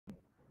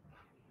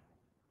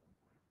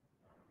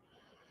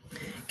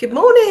Good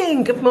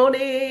morning. Good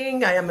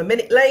morning. I am a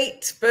minute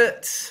late,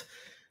 but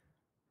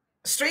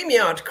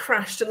StreamYard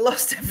crashed and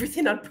lost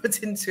everything I'd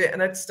put into it,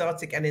 and I'd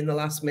start again in the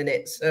last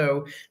minute.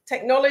 So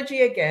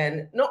technology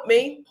again, not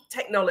me,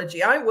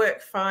 technology. I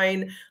work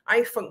fine.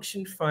 I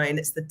function fine.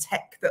 It's the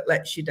tech that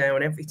lets you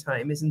down every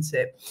time, isn't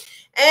it?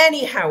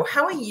 Anyhow,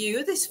 how are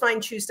you this fine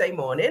Tuesday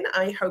morning?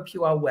 I hope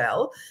you are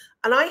well,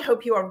 and I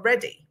hope you are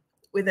ready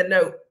with a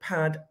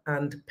notepad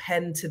and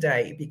pen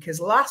today, because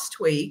last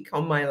week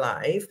on my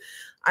live,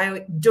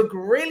 I dug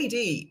really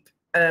deeper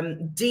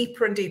and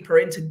deeper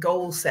into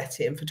goal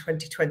setting for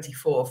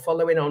 2024,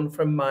 following on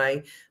from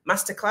my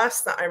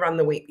masterclass that I ran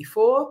the week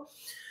before.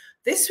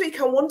 This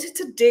week, I wanted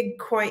to dig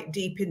quite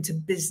deep into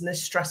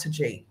business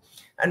strategy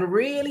and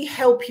really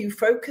help you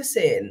focus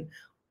in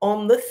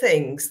on the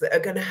things that are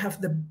going to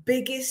have the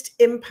biggest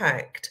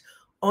impact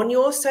on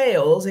your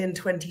sales in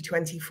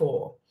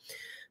 2024.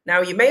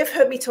 Now, you may have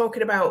heard me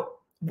talking about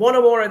one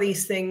or more of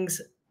these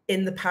things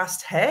in the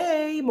past.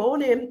 Hey,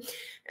 morning.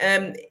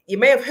 You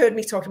may have heard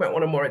me talking about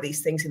one or more of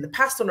these things in the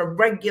past on a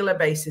regular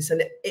basis,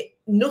 and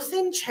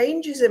nothing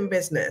changes in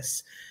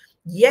business.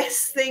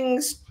 Yes,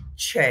 things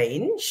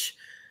change,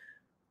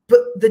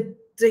 but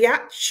the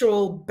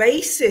actual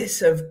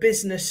basis of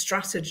business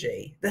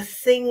strategy, the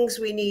things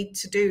we need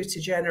to do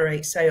to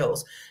generate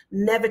sales,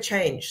 never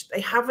changed.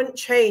 They haven't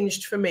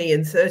changed for me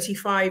in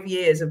 35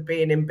 years of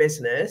being in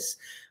business,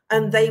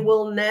 and they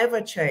will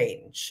never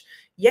change.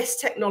 Yes,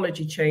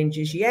 technology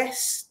changes.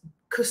 Yes,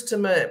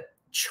 customer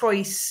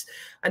choice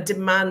and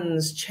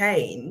demands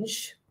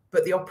change,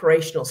 but the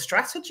operational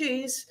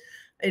strategies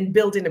in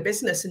building a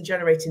business and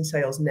generating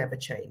sales never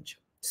change.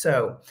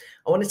 So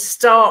I want to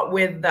start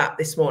with that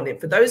this morning.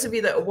 For those of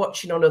you that are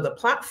watching on other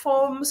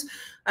platforms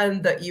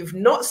and that you've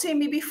not seen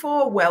me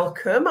before,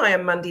 welcome. I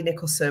am Mandy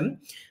Nicholson,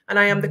 and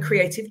I am the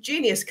Creative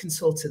Genius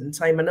Consultant.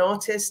 I'm an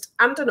artist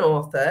and an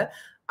author.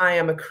 I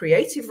am a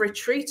creative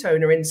retreat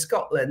owner in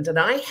Scotland, and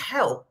I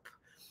help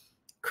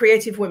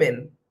creative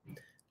women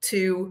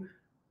to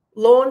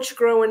launch,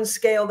 grow, and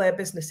scale their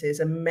businesses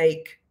and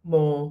make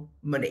more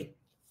money.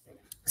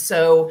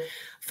 So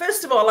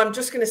first of all, I'm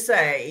just going to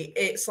say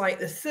it's like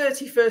the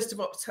 31st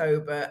of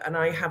October, and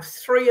I have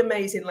 3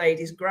 amazing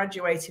ladies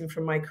graduating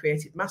from my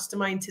creative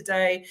mastermind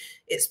today.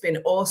 It's been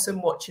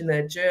awesome watching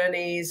their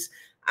journeys,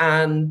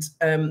 and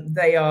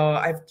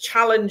I've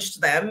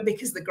challenged them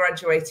because they're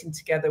graduating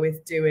together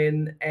with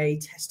doing a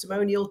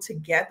testimonial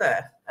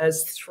together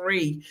as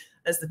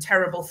the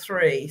terrible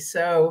 3.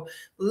 So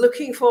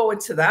looking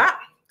forward to that.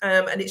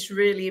 And it's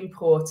really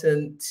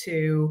important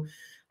to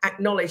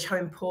acknowledge how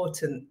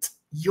important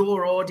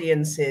your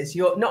audience is.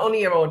 Not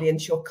only your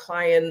audience, your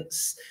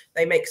clients,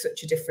 they make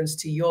such a difference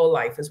to your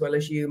life as well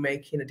as you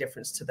making a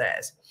difference to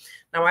theirs.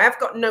 Now, I have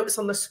got notes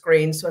on the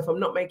screen, so if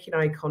I'm not making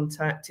eye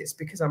contact, it's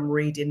because I'm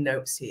reading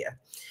notes here.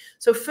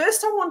 So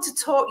first, I want to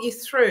talk you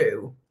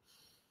through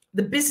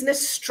the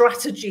business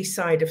strategy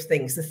side of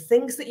things, the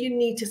things that you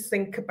need to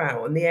think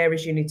about and the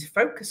areas you need to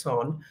focus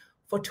on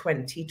for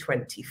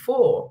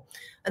 2024.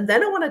 And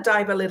then I want to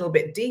dive a little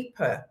bit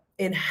deeper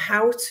in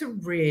how to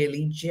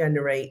really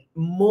generate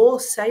more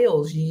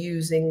sales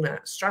using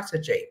that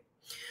strategy.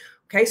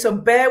 Okay, so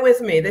bear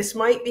with me. This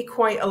might be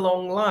quite a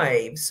long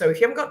live. So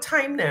if you haven't got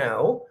time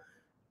now,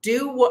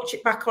 do watch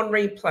it back on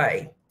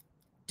replay.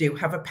 Do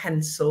have a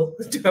pencil,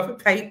 do have a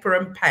paper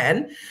and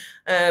pen.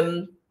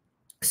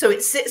 So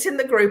it sits in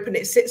the group and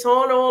it sits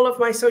on all of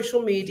my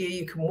social media.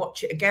 You can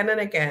watch it again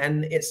and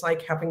again. It's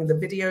like having the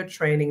video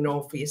training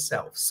all for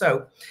yourself.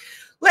 So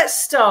let's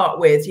start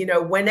with,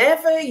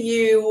 whenever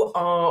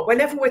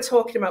we're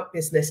talking about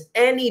business,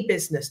 any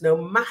business, no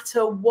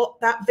matter what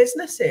that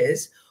business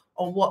is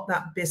or what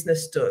that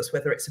business does,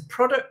 whether it's a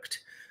product,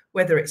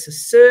 whether it's a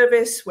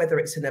service, whether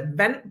it's an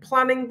event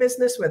planning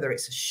business, whether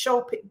it's a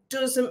shop, it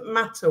doesn't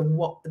matter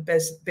what the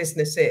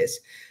business is.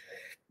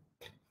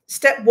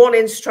 Step 1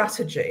 in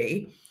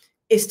strategy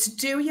is to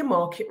do your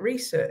market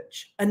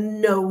research and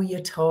know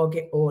your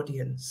target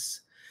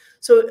audience.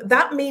 So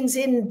that means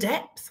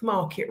in-depth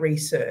market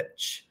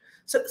research.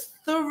 So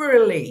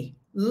thoroughly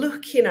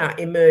looking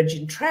at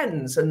emerging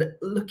trends and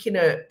looking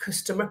at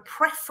customer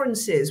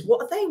preferences.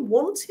 What are they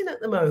wanting at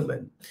the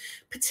moment,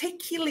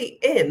 particularly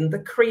in the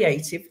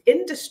creative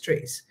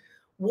industries?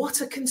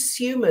 What are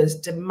consumers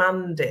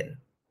demanding?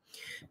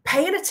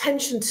 Paying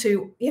attention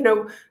to,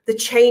 the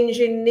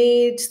changing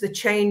needs, the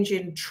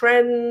changing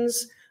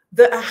trends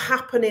that are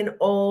happening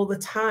all the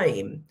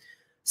time,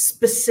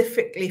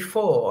 specifically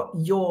for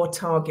your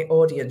target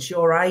audience,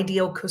 your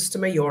ideal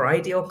customer, your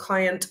ideal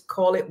client,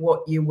 call it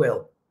what you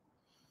will.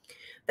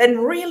 Then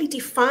really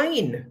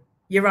define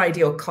your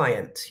ideal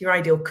client, your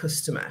ideal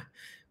customer.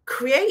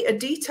 Create a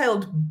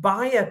detailed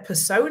buyer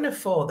persona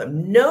for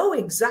them. Know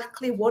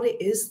exactly what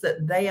it is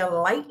that they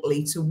are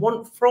likely to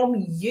want from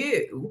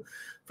you,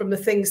 from the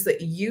things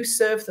that you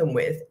serve them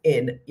with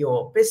in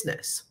your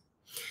business.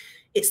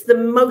 It's the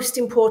most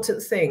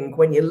important thing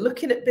when you're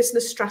looking at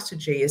business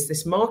strategy is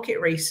this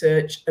market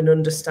research and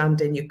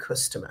understanding your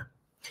customer.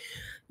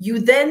 You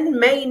then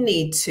may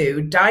need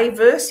to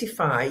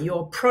diversify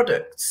your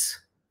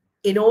products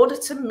in order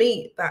to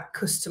meet that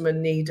customer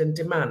need and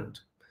demand.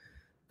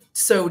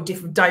 So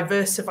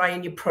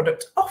diversifying your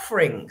product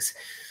offerings.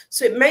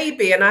 So it may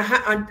be, and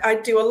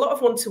I do a lot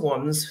of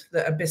one-to-ones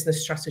that are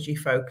business strategy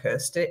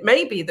focused. It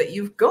may be that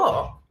you've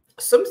got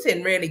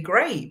something really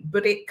great,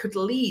 but it could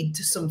lead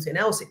to something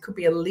else. It could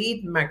be a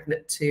lead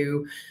magnet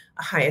to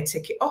a higher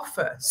ticket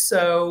offer.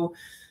 So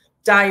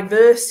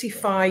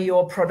diversify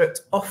your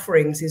product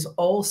offerings is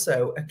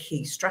also a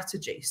key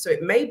strategy. So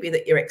it may be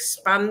that you're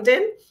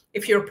expanding,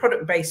 if you're a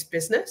product-based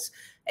business,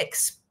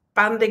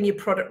 expanding your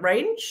product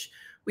range.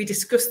 We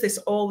discuss this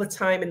all the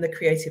time in the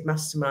Creative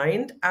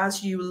Mastermind.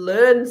 As you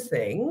learn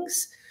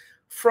things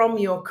from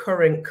your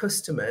current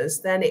customers,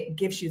 then it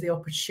gives you the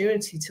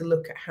opportunity to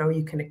look at how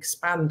you can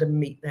expand and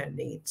meet their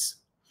needs.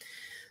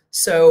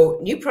 So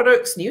new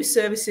products, new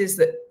services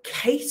that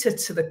cater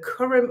to the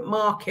current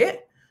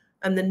market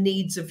and the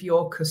needs of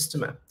your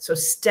customer. So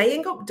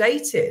staying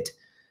updated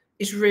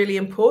is really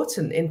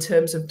important in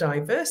terms of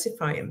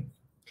diversifying.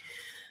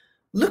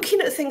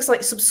 Looking at things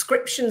like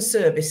subscription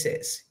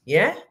services,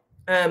 yeah?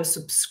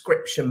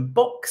 Subscription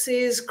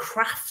boxes,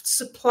 craft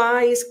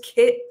supplies,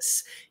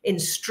 kits,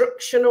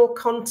 instructional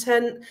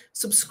content.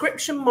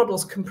 Subscription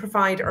models can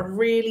provide a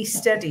really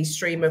steady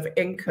stream of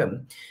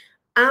income,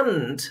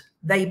 and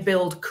they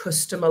build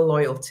customer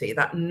loyalty,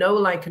 that know,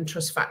 like, and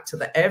trust factor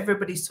that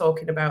everybody's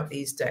talking about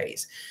these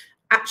days.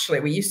 Actually,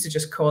 we used to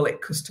just call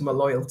it customer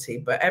loyalty,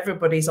 but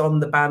everybody's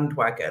on the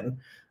bandwagon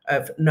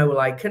of know,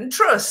 like, and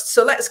trust.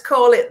 So let's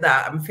call it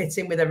that and fit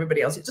in with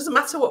everybody else. It doesn't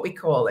matter what we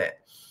call it.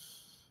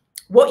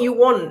 What you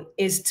want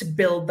is to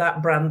build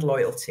that brand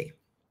loyalty.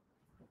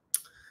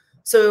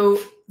 So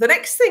the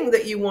next thing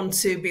that you want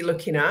to be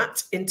looking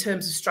at in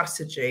terms of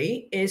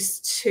strategy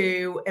is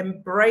to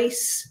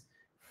embrace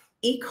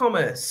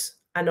e-commerce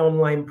and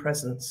online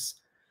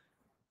presence.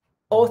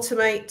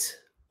 Automate,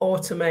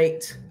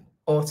 automate,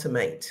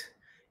 automate.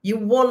 You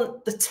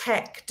want the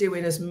tech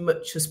doing as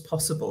much as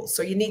possible.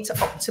 So you need to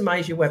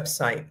optimize your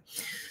website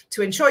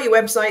to ensure your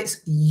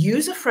website's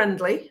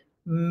user-friendly,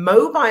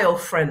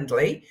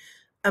 mobile-friendly,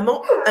 and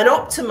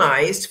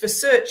optimized for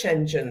search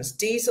engines.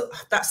 Diesel,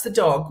 that's the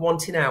dog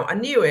wanting out. I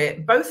knew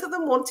it. Both of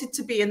them wanted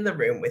to be in the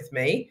room with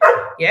me.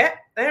 Yeah,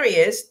 there he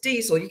is.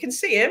 Diesel, you can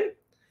see him.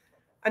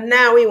 And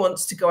now he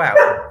wants to go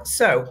out.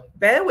 So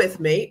bear with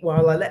me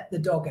while I let the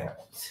dog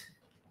out.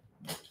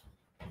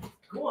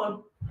 Go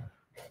on.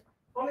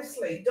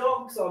 Honestly,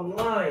 dogs on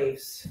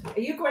lives. Are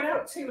you going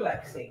out too,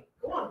 Lexi?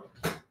 Go on.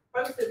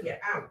 Both of you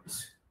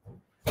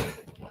out.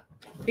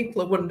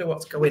 People will wonder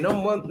what's going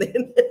on, won't they?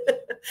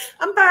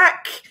 I'm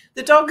back.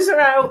 The dogs are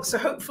out, so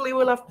hopefully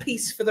we'll have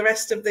peace for the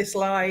rest of this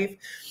live.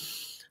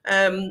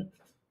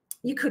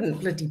 You couldn't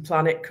bloody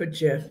plan it,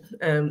 could you?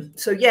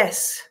 So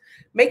yes,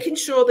 making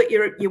sure that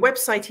your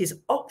website is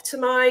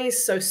optimized.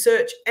 So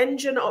search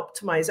engine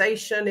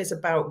optimization is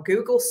about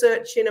Google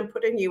searching and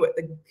putting you at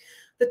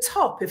the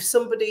top. If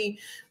somebody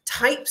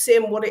types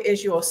in what it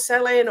is you're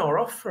selling or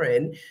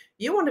offering,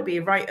 you want to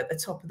be right at the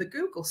top of the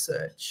Google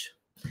search.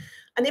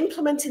 And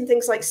implementing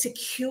things like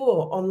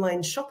secure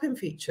online shopping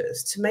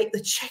features to make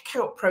the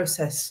checkout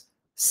process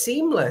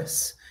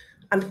seamless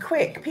and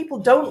quick. People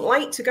don't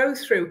like to go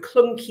through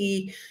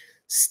clunky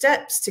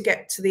steps to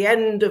get to the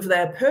end of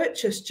their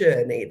purchase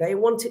journey. They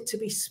want it to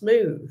be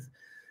smooth.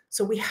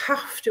 So we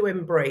have to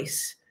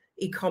embrace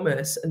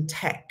e-commerce and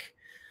tech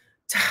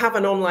to have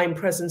an online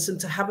presence and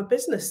to have a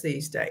business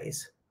these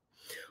days.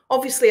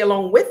 Obviously,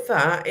 along with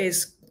that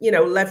is,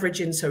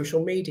 leveraging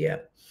social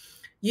media.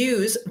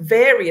 Use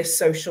various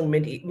social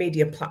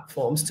media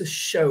platforms to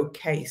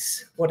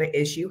showcase what it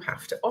is you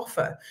have to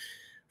offer.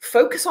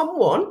 Focus on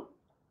one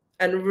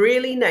and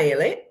really nail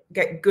it,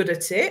 get good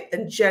at it,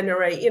 and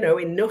generate,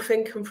 enough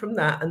income from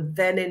that, and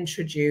then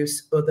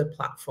introduce other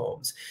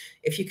platforms.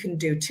 If you can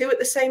do two at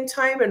the same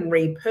time and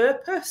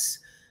repurpose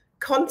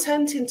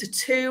content into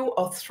 2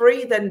 or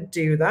 3, then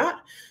do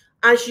that.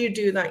 As you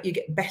do that, you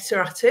get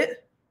better at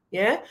it.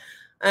 Yeah.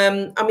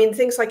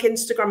 Things like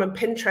Instagram and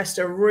Pinterest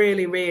are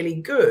really, really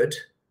good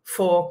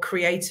for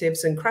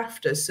creatives and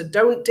crafters. So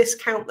don't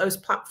discount those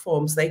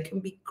platforms. They can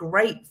be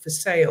great for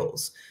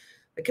sales.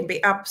 They can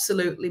be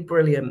absolutely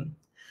brilliant.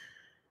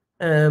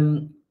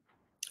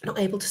 Not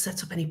able to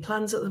set up any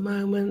plans at the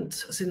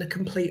moment. It's in a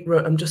complete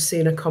rut. I'm just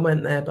seeing a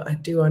comment there, but I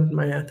do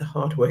admire the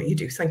hard work you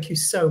do. Thank you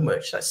so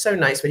much. That's so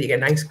nice when you get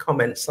nice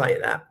comments like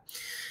that.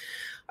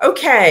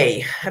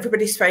 Okay,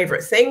 everybody's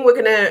favorite thing we're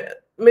going to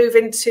move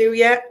into,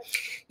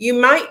 you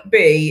might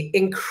be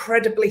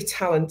incredibly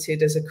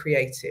talented as a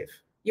creative.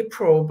 You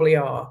probably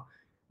are.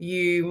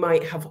 You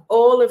might have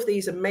all of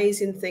these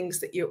amazing things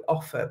that you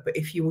offer, but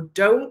if you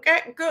don't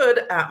get good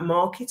at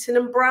marketing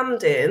and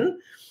branding,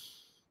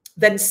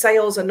 then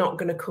sales are not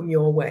going to come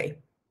your way.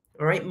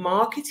 All right.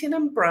 Marketing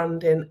and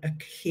branding are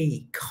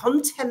key.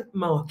 Content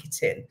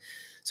marketing.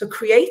 So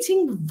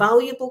creating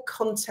valuable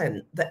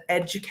content that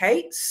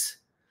educates,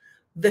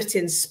 that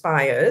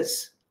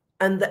inspires,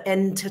 and that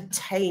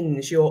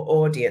entertains your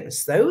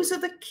audience. Those are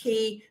the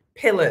key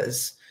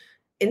pillars.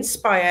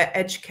 Inspire,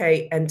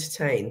 educate,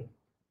 entertain.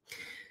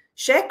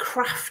 Share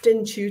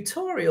crafting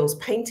tutorials,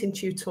 painting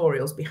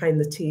tutorials,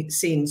 behind the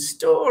scenes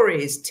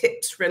stories,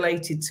 tips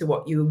related to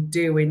what you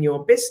do in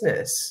your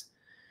business.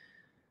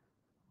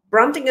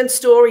 Branding and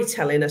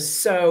storytelling are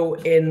so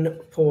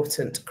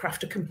important.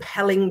 Craft a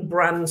compelling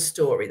brand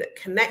story that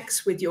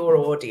connects with your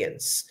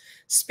audience,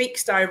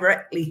 speaks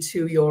directly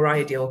to your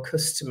ideal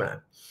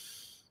customer,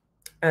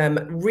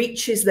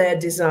 reaches their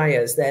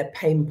desires, their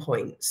pain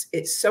points.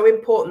 It's so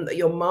important that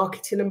your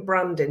marketing and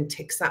branding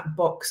ticks that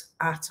box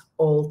at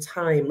all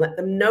time. Let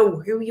them know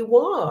who you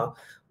are,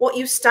 what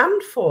you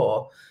stand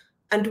for,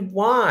 and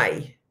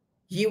why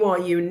you are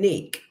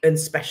unique and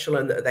special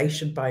and that they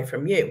should buy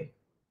from you.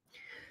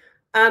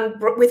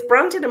 And with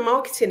branding and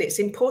marketing, it's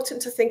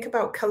important to think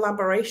about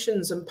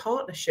collaborations and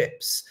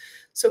partnerships.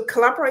 So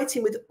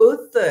collaborating with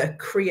other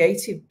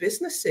creative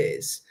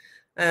businesses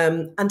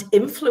and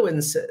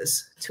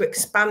influencers to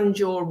expand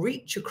your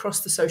reach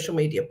across the social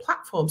media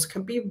platforms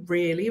can be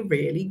really,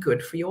 really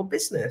good for your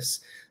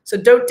business. So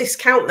don't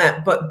discount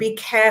that, but be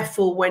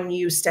careful when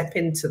you step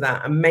into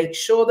that and make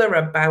sure there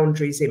are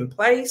boundaries in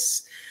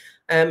place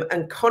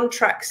and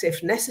contracts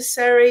if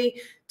necessary,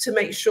 to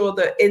make sure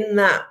that in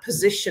that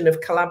position of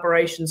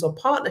collaborations or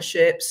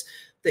partnerships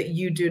that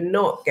you do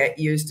not get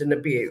used and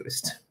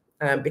abused,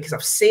 because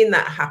I've seen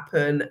that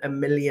happen a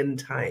million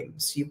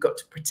times. You've got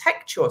to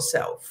protect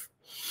yourself.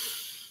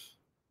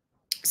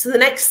 So the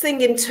next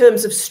thing in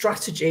terms of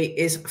strategy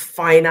is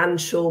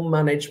financial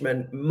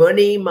management,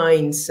 money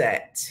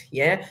mindset.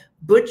 Yeah,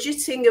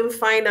 budgeting and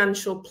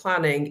financial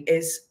planning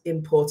is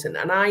important.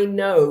 And I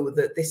know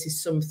that this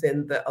is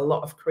something that a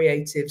lot of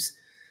creatives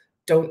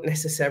don't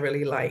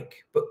necessarily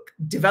like, but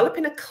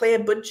developing a clear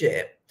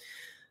budget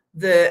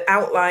that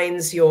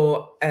outlines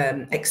your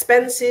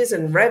expenses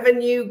and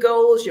revenue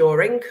goals,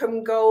 your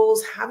income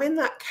goals, having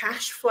that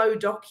cash flow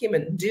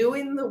document,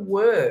 doing the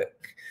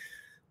work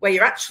where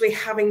you're actually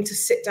having to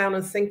sit down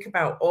and think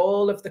about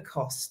all of the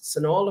costs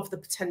and all of the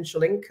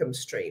potential income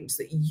streams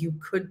that you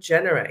could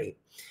generate,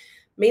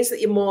 means that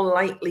you're more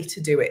likely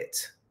to do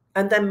it.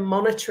 And then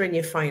monitoring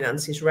your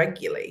finances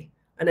regularly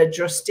and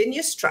adjusting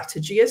your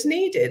strategy as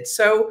needed.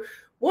 So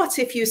what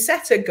if you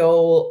set a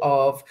goal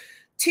of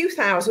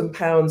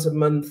 £2,000 a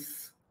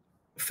month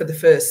for the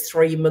first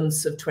 3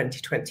 months of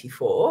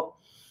 2024,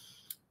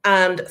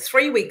 and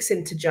 3 weeks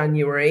into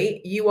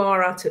January, you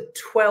are at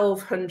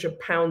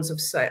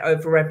 £1,200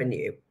 of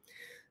revenue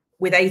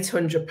with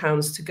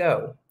 £800 to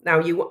go. Now,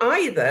 you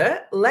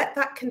either let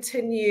that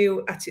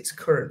continue at its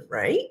current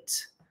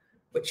rate,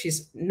 which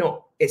is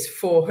not, it's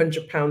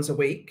 £400 a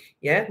week,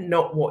 yeah,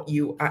 not what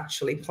you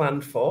actually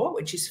planned for,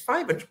 which is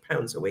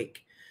 £500 a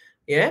week,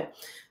 yeah.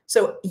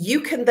 So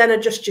you can then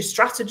adjust your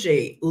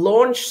strategy,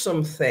 launch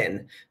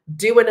something,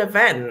 do an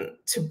event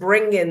to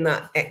bring in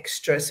that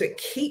extra. So it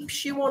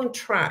keeps you on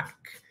track.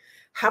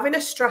 Having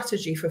a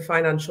strategy for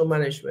financial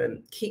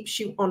management keeps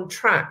you on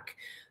track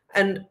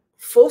and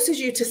forces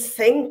you to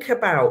think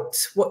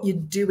about what you're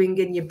doing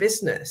in your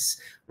business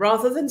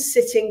rather than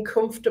sitting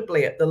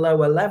comfortably at the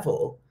lower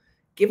level,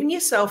 giving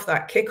yourself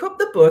that kick up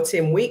the butt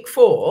in week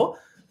 4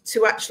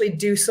 to actually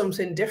do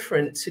something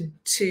different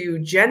to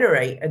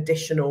generate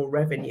additional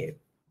revenue.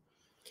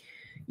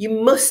 You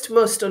must,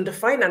 under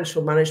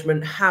financial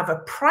management, have a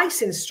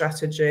pricing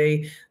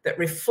strategy that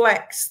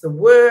reflects the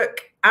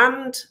work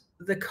and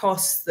the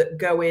costs that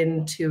go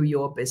into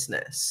your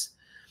business.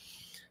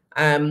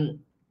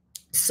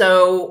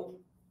 So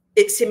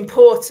it's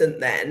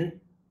important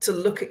then to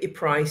look at your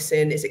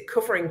pricing. Is it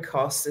covering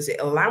costs? Is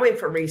it allowing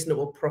for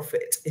reasonable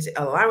profit? Is it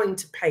allowing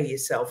to pay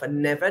yourself?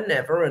 And never,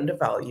 never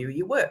undervalue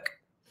your work.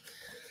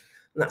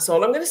 And that's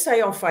all I'm going to say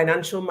on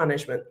financial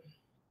management.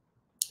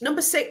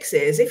 Number 6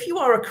 is, if you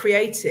are a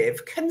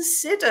creative,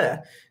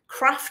 consider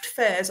craft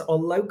fairs or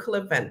local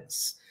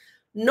events,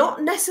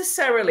 not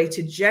necessarily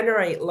to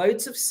generate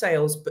loads of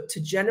sales, but to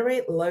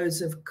generate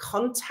loads of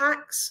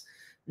contacts,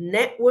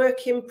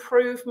 network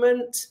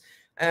improvement,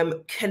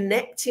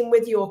 connecting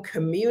with your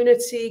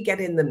community,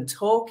 getting them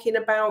talking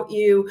about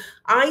you.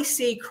 I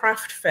see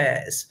craft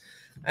fairs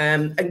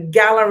and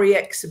gallery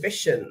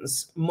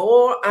exhibitions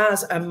more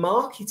as a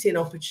marketing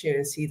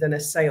opportunity than a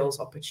sales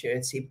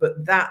opportunity,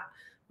 but that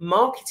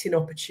marketing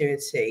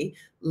opportunity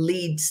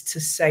leads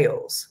to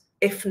sales,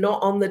 if not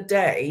on the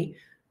day,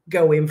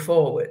 going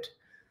forward.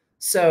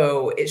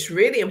 So it's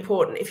really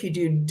important, if you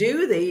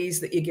do these,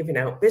 that you're giving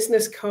out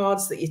business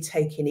cards, that you're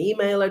taking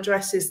email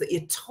addresses, that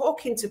you're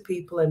talking to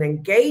people and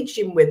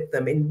engaging with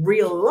them in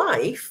real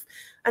life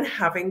and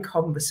having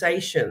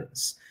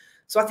conversations.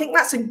 So I think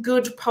that's a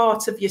good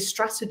part of your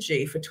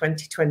strategy for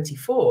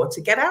 2024, to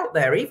get out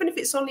there, even if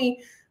it's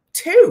only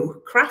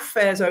 2 craft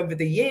fairs over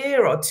the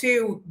year or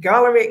 2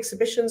 gallery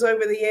exhibitions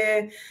over the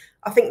year.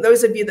 I think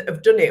those of you that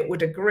have done it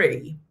would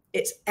agree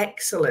it's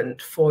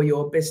excellent for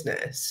your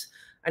business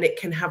and it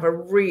can have a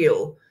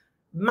real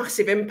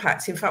massive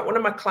impact. In fact, one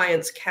of my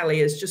clients,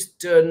 Kelly, has just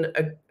done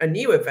a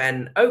new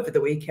event over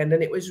the weekend,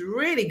 and it was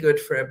really good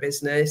for her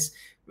business,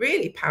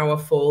 really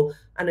powerful,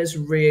 and has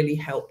really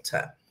helped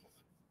her.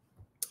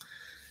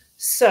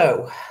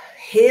 So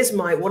here's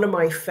one of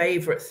my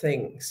favorite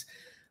things.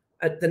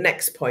 at the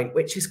next point,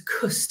 which is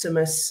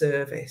customer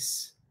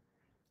service.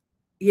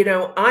 You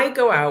know, I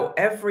go out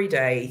every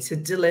day to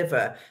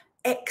deliver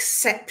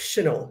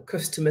exceptional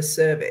customer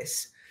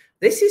service.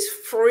 This is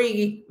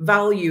free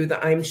value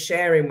that I'm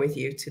sharing with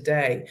you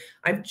today.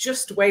 I've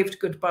just waved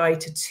goodbye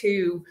to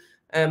two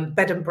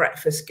bed and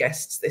breakfast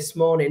guests this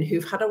morning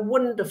who've had a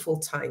wonderful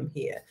time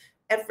here.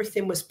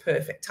 Everything was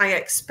perfect. I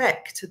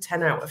expect a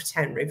 10 out of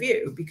 10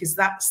 review because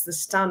that's the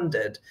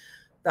standard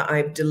that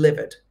I've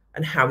delivered.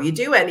 And how you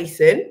do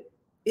anything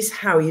is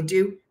how you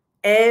do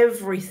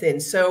everything.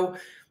 So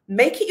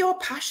make it your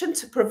passion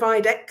to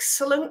provide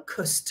excellent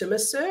customer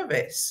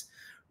service.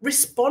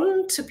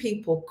 Respond to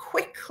people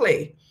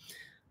quickly.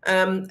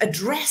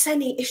 Address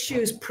any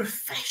issues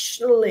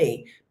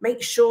professionally.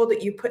 Make sure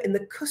that you put in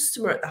the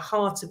customer at the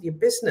heart of your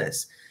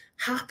business.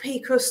 Happy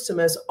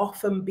customers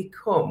often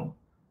become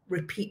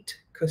repeat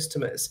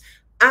customers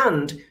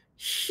and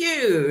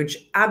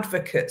huge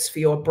advocates for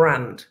your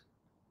brand.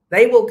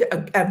 They will,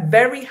 a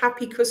very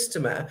happy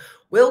customer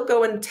will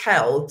go and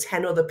tell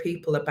 10 other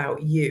people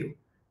about you,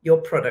 your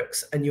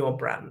products, and your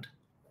brand.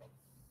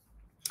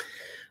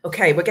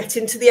 Okay, we're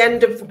getting to the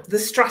end of the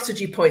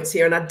strategy points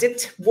here. And I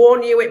did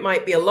warn you it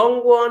might be a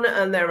long one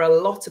and there are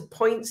a lot of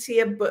points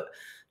here, but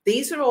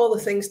these are all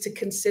the things to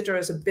consider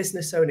as a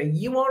business owner.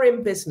 You are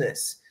in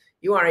business.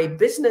 You are a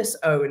business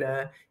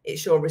owner.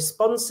 It's your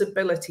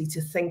responsibility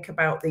to think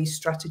about these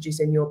strategies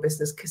in your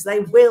business because they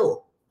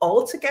will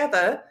all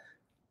together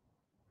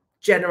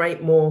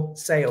generate more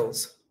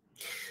sales.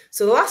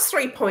 So the last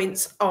 3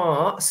 points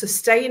are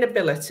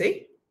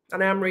sustainability.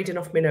 And I'm reading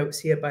off my notes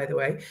here, by the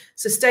way.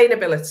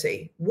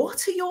 Sustainability.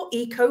 What are your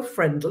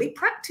eco-friendly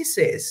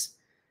practices?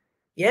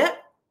 Yeah,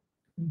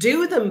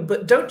 do them,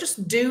 but don't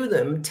just do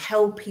them.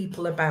 Tell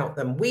people about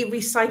them. We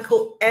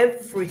recycle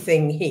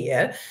everything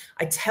here.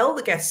 I tell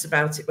the guests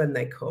about it when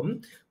they come.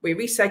 We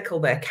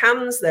recycle their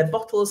cans, their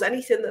bottles,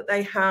 anything that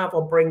they have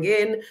or bring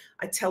in.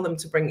 I tell them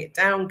to bring it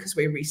down because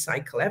we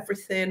recycle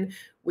everything.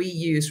 We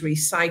use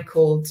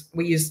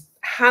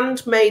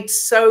handmade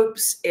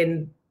soaps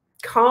in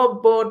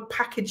cardboard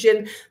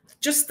packaging,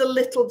 just the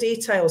little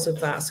details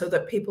of that so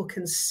that people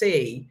can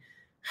see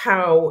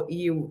how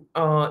you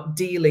are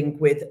dealing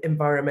with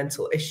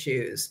environmental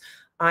issues.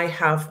 I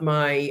have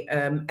my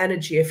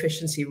energy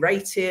efficiency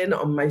rating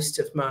on most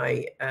of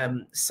my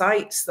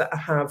sites that I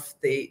have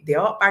the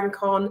art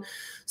bank on.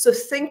 So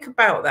think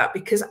about that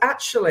because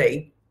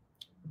actually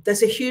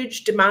there's a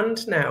huge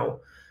demand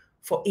now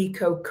for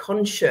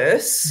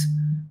eco-conscious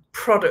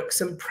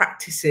products and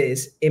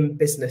practices in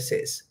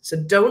businesses. So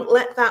don't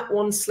let that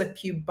one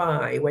slip you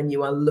by when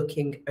you are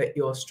looking at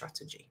your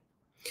strategy.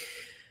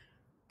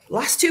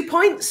 Last 2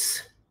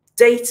 points,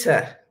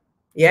 data.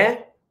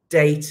 Yeah,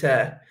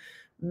 data.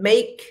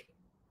 Make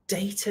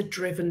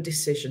data-driven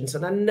decisions.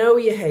 And I know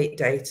you hate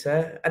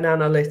data and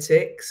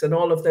analytics and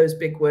all of those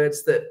big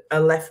words that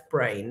are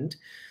left-brained.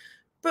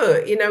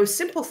 But, you know,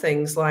 simple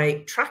things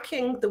like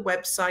tracking the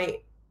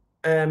website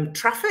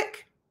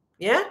traffic,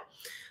 yeah?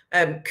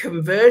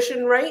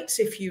 Conversion rates,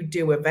 if you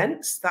do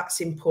events,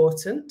 that's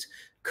important.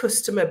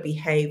 Customer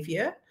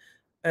behavior,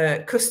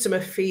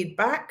 customer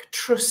feedback,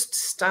 trust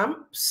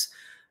stamps.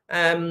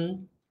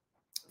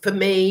 For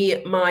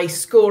me, my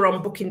score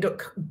on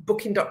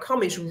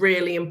booking.com is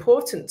really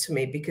important to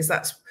me because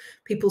that's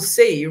people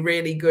see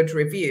really good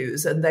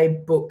reviews and they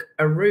book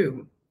a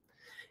room.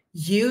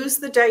 Use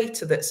the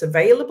data that's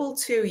available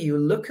to you,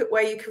 look at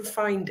where you can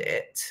find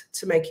it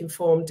to make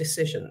informed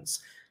decisions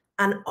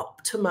and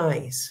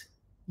optimize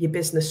your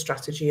business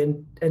strategy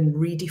and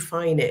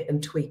redefine it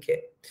and tweak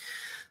it.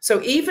 So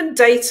even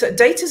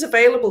data's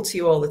available to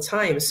you all the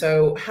time.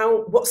 So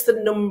what's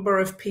the number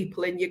of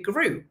people in your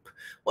group?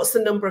 What's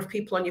the number of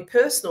people on your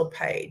personal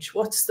page?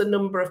 What's the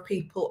number of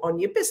people on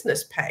your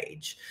business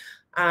page?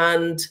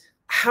 And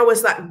how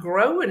has that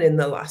grown in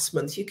the last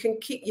month? You can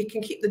keep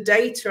the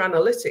data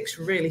analytics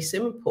really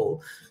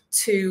simple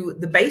to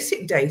the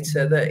basic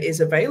data that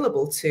is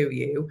available to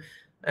you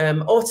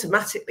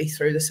automatically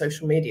through the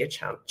social media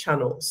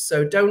channels.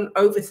 So don't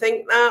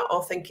overthink that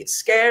or think it's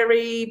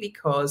scary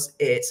because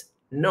it's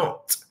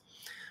not.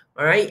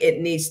 All right, it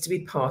needs to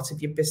be part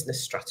of your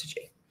business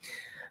strategy.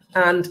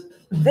 And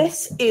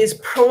this is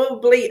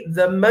probably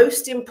the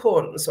most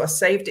important, so I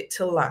saved it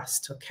till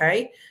last,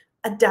 okay?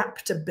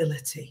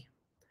 Adaptability.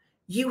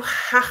 You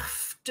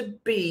have to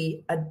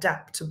be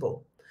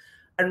adaptable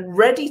and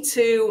ready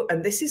to,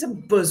 and this is a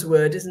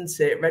buzzword, isn't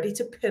it? Ready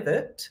to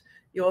pivot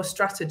your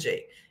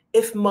strategy.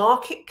 If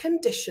market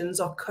conditions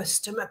or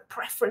customer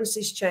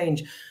preferences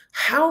change,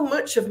 how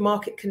much have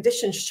market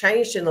conditions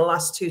changed in the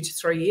last 2 to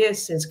 3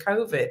 years since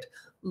COVID?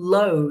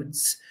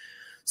 Loads.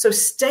 So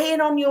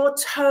staying on your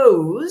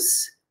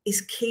toes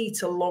is key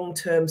to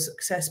long-term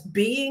success.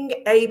 Being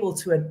able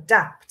to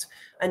adapt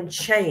and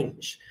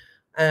change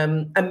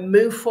and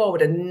move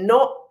forward and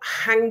not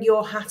hang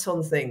your hat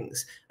on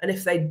things. And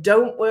if they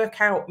don't work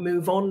out,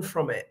 move on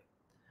from it.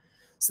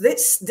 So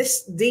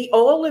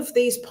all of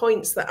these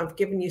points that I've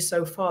given you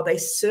so far, they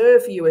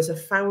serve you as a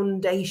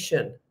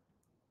foundation.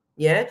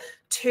 yeah,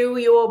 to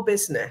your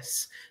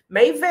business.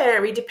 May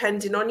vary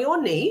depending on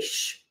your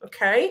niche,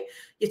 okay,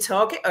 your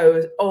target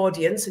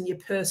audience and your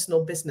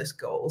personal business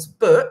goals,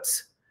 but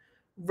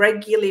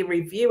regularly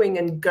reviewing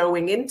and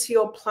going into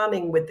your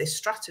planning with this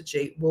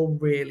strategy will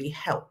really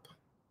help.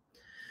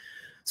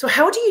 So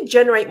how do you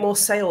generate more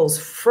sales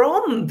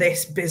from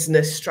this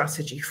business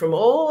strategy, from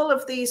all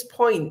of these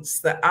points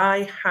that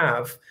I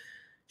have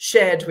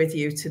shared with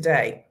you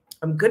today?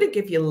 I'm going to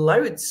give you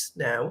loads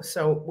now,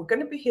 so we're going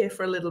to be here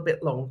for a little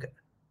bit longer.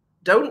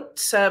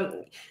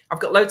 I've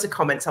got loads of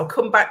comments. I'll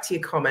come back to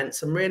your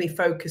comments. I'm really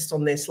focused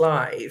on this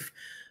live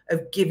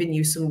of giving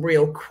you some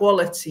real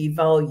quality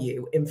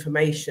value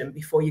information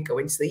before you go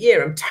into the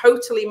year. I'm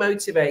totally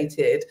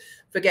motivated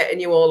for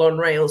getting you all on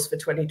rails for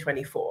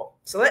 2024.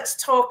 So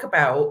let's talk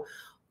about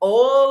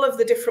all of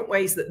the different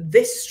ways that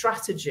this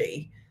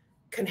strategy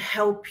can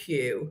help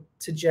you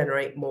to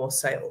generate more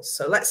sales.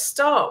 So let's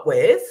start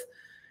with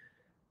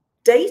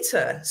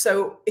data.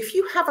 So if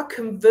you have a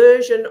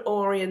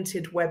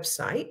conversion-oriented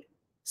website,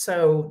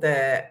 so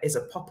there is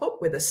a pop-up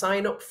with a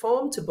sign-up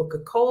form to book a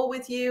call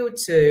with you,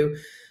 to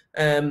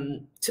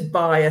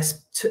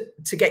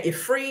get your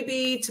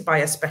freebie, to buy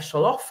a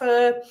special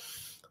offer,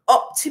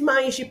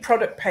 optimize your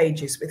product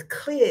pages with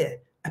clear,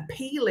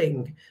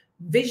 appealing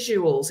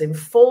visuals,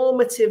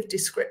 informative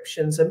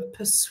descriptions, and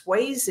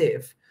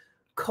persuasive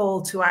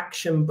call to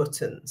action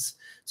buttons.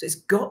 So it's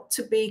got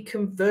to be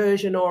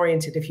conversion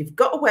oriented. If you've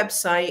got a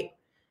website,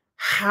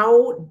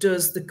 how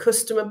does the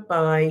customer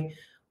buy?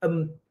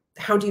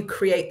 How do you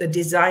create the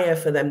desire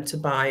for them to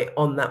buy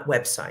on that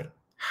website?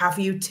 Have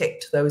you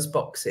ticked those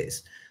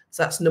boxes?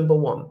 So that's number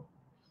one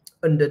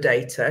under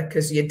data,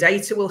 because your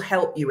data will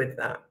help you with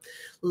that.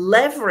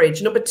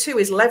 Leverage. Number two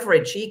is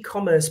leverage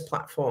e-commerce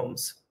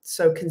platforms.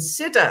 So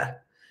consider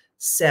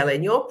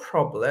selling your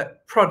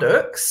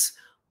products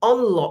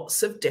on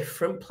lots of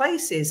different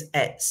places: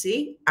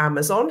 Etsy,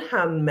 Amazon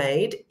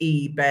Handmade,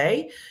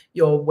 eBay,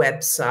 your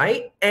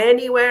website,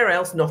 anywhere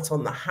else, not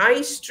on the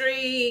high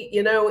street,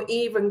 you know,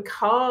 even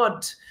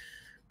card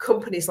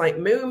companies like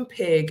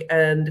Moonpig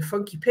and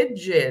Funky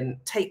Pigeon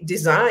take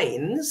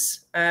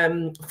designs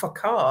for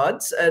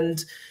cards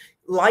and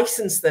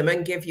license them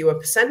and give you a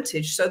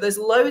percentage. So there's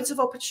loads of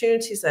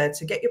opportunities there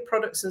to get your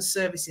products and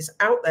services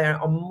out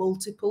there on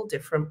multiple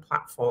different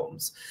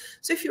platforms.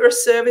 So if you're a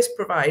service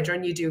provider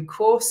and you do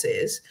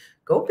courses,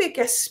 go be a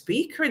guest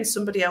speaker in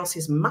somebody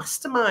else's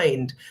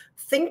mastermind.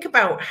 Think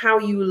about how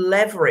you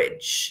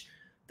leverage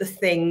the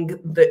thing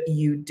that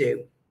you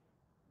do.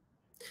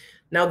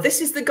 Now,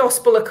 this is the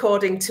gospel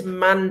according to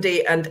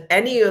Mandy and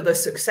any other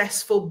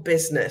successful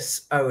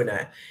business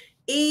owner.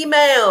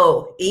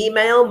 Email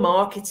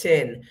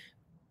marketing.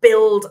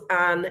 Build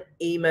an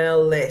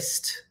email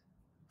list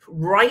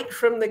right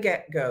from the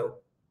get-go.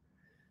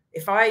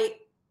 If I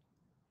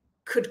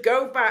could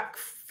go back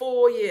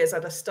 4 years,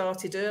 I'd have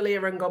started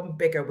earlier and gone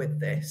bigger with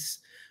this.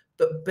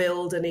 But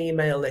build an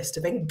email list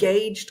of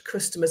engaged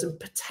customers and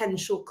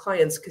potential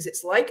clients, because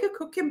it's like a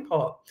cooking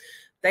pot.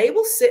 They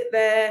will sit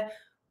there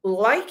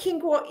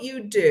liking what you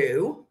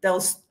do.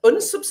 They'll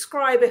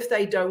unsubscribe if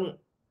they don't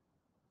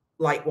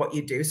like what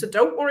you do. So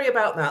don't worry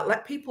about that.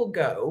 Let people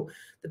go.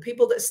 The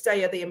people that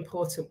stay are the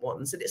important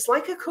ones. And it's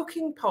like a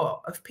cooking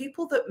pot of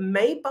people that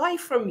may buy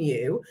from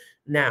you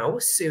now,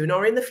 soon,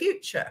 or in the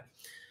future.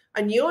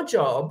 And your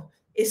job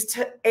is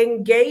to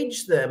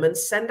engage them and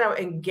send out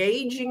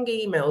engaging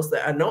emails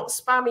that are not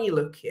spammy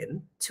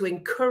looking to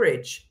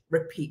encourage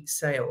repeat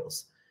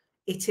sales.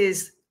 It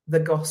is the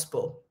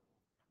gospel.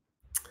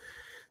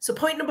 So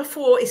point number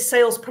 4 is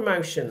sales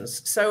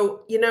promotions.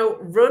 So, you know,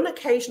 run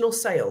occasional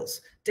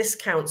sales,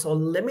 discounts, or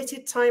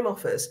limited time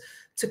offers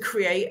to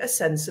create a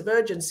sense of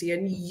urgency,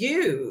 and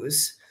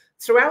use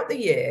throughout the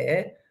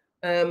year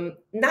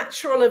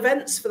natural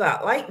events for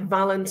that, like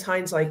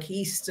Valentine's, like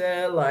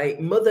Easter, like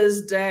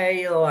Mother's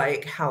Day,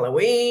 like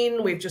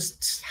Halloween we've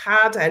just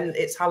had, and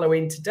it's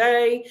Halloween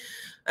today,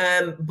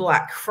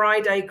 Black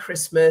Friday,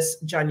 Christmas,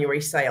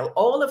 January sale.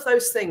 All of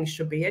those things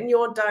should be in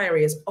your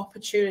diary as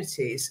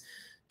opportunities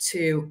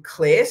to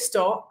clear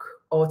stock,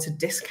 or to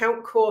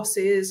discount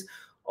courses,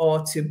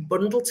 or to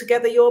bundle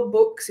together your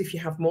books if you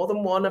have more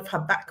than one. I've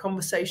had that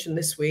conversation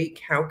this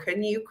week. How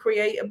can you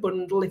create a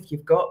bundle if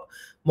you've got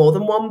more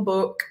than one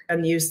book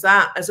and use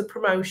that as a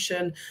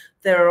promotion?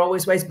 There are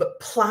always ways, but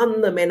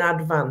plan them in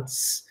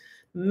advance.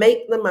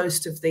 Make the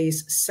most of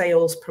these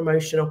sales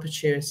promotion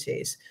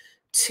opportunities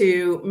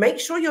to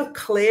make sure you're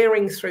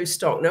clearing through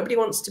stock. Nobody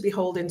wants to be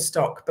holding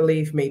stock,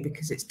 believe me,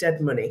 because it's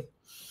dead money.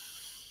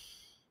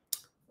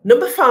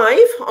 Number 5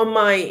 on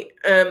my,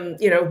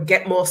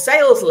 get more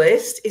sales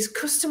list is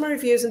customer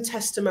reviews and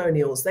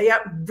testimonials. They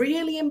are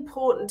really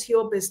important to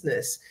your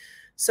business.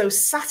 So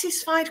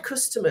satisfied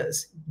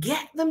customers,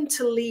 get them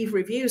to leave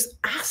reviews.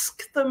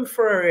 Ask them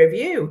for a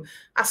review.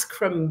 Ask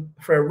for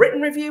a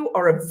written review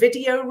or a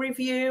video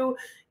review.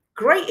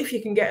 Great if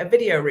you can get a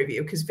video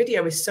review, because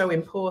video is so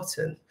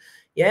important.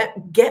 Yeah,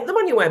 get them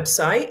on your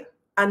website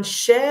and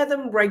share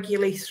them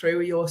regularly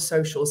through your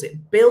socials.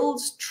 It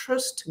builds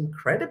trust and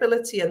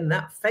credibility and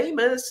that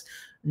famous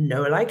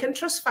know, like, and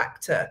trust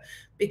factor,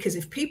 because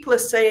if people are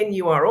saying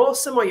you are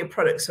awesome or your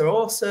products are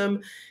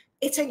awesome,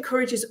 it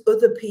encourages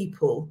other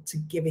people to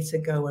give it a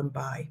go and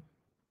buy.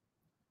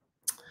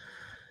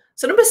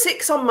 So number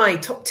 6 on my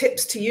top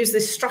tips to use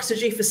this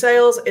strategy for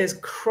sales is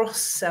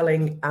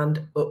cross-selling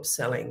and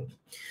upselling.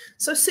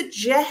 So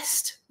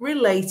suggest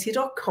related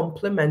or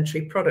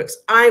complementary products.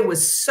 I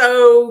was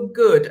so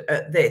good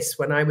at this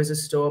when I was a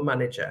store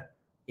manager.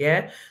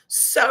 Yeah,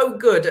 so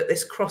good at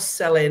this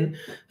cross-selling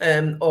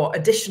or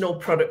additional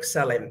product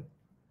selling.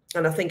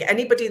 And I think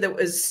anybody that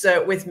was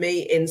with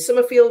me in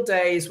Summerfield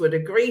days would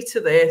agree to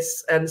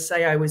this and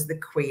say I was the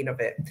queen of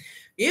it.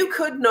 You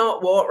could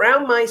not walk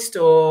around my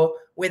store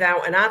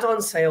without an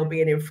add-on sale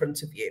being in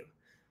front of you.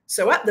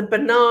 So at the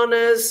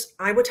bananas,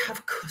 I would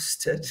have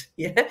custard.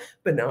 Yeah,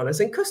 bananas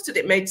and custard.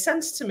 It made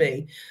sense to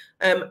me.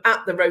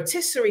 At the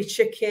rotisserie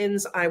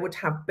chickens, I would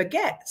have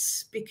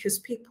baguettes because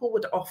people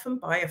would often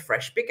buy a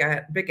fresh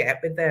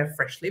baguette with their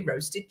freshly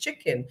roasted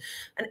chicken.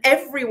 And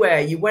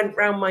everywhere you went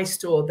round my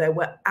store, there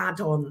were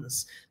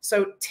add-ons.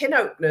 So tin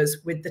openers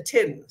with the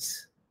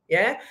tins.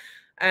 Yeah.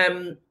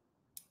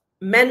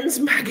 Men's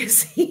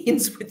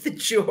magazines with the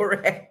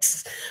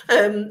Durex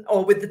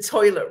or with the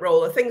toilet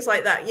roller, things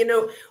like that. You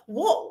know,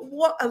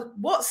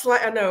 what's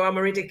like, I know I'm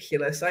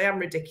ridiculous. I am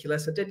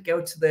ridiculous. I did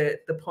go to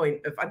the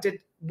point of, I did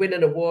win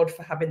an award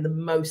for having the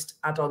most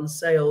add-on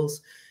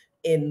sales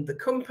in the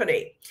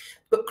company.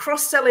 But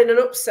cross-selling and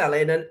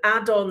upselling and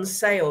add-on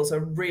sales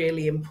are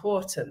really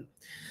important.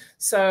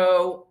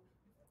 So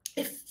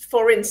if,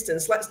 for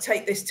instance, let's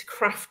take this to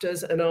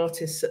crafters and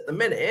artists at the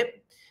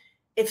minute.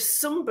 If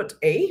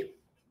somebody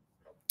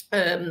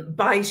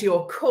buys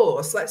your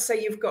course, let's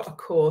say you've got a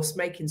course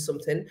making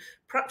something,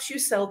 perhaps you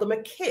sell them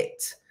a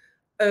kit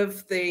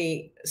of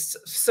the,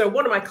 so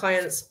one of my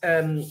clients,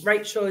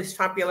 Rachel, is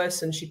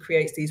fabulous, and she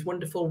creates these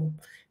wonderful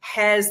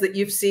hairs that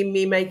you've seen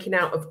me making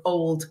out of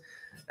old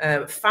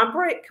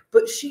fabric,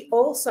 but she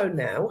also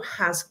now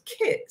has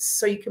kits.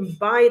 So you can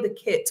buy the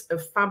kit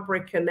of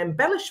fabric and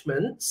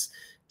embellishments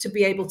to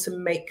be able to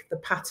make the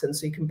pattern.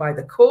 So you can buy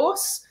the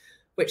course,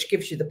 which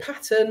gives you the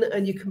pattern,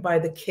 and you can buy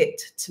the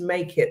kit to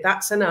make it.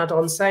 That's an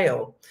add-on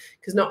sale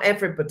because not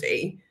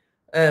everybody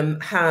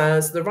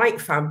has the right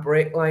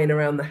fabric lying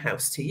around the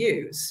house to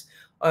use.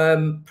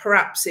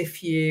 Perhaps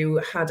if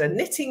you had a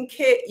knitting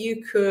kit,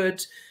 you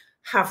could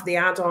have the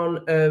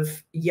add-on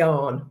of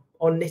yarn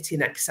or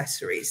knitting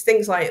accessories,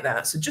 things like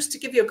that. So just to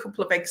give you a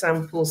couple of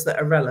examples that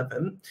are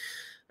relevant.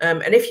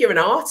 And if you're an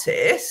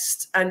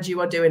artist and you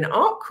are doing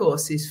art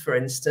courses, for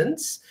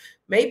instance,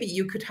 maybe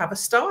you could have a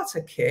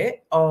starter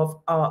kit of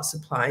art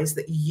supplies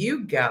that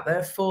you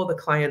gather for the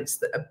clients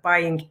that are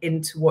buying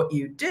into what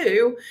you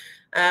do,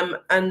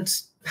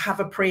 and have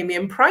a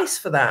premium price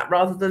for that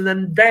rather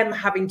than them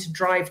having to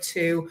drive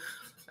to,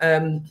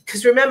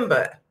 because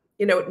remember,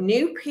 you know,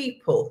 new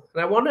people,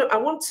 and I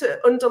want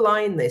to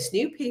underline this,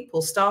 new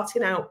people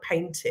starting out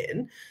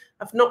painting,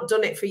 I've not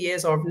done it for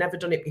years or I've never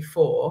done it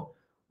before,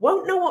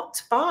 won't know what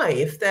to buy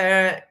if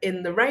they're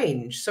in the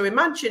range. So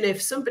imagine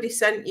if somebody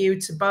sent you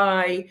to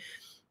buy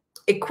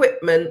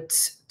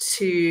equipment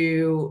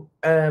to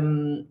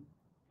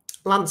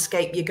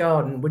landscape your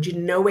garden. Would you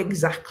know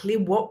exactly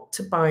what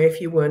to buy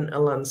if you weren't a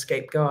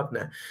landscape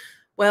gardener?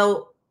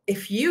 Well,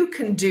 if you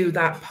can do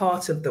that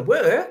part of the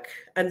work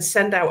and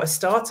send out a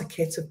starter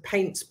kit of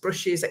paints,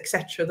 brushes,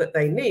 etc. that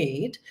they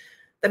need,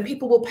 then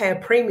people will pay a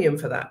premium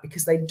for that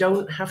because they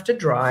don't have to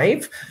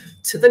drive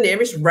to the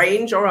nearest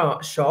range or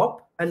art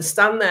shop and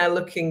stand there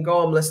looking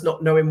gormless,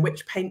 not knowing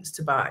which paints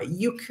to buy.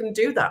 You can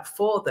do that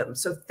for them.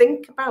 So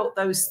think about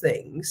those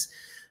things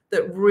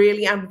that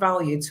really add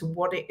value to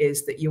what it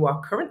is that you are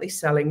currently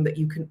selling that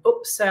you can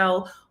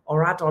upsell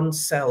or add on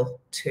sell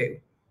to.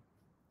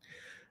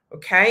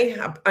 Okay,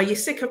 are you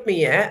sick of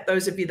me yet?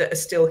 Those of you that are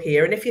still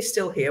here. And if you're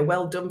still here,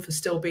 well done for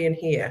still being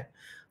here.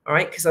 All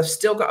right, because I've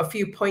still got a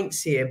few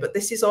points here, but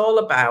this is all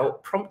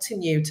about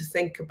prompting you to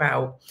think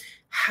about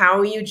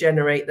how you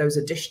generate those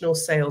additional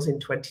sales in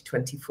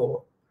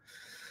 2024.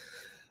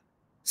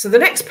 So the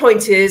next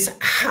point is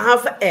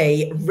have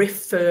a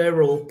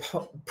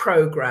referral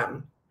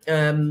program.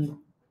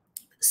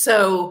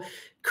 So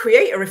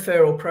create a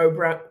referral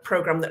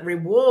program that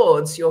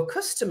rewards your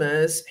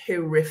customers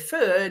who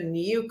refer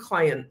new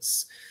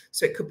clients.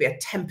 So it could be a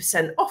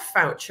 10% off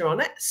voucher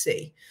on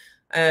Etsy,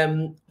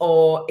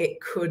 or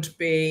it could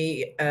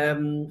be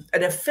an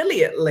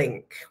affiliate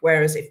link.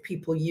 Whereas if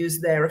people use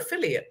their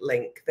affiliate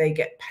link, they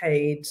get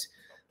paid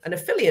an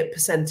affiliate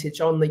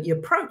percentage on your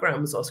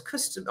programs or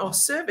custom or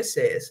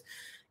services.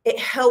 It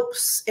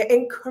helps, it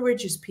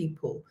encourages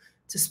people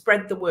to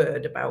spread the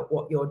word about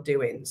what you're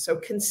doing. So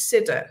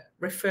consider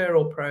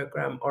referral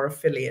program or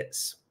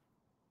affiliates.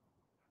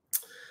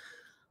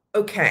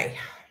 Okay,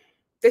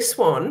 this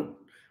one,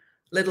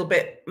 little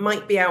bit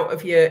might be out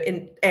of your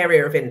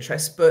area of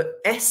interest,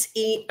 but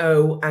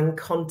SEO and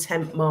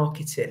content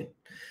marketing.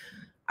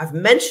 I've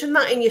mentioned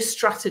that in your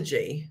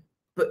strategy,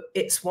 but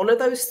it's one of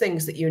those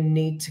things that you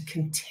need to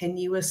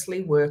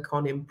continuously work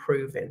on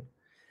improving.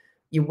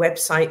 Your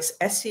website's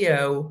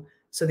SEO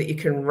so that you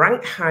can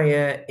rank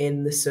higher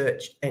in the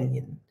search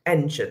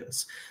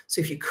engines.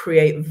 So if you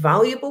create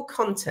valuable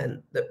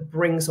content that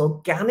brings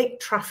organic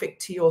traffic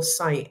to your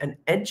site and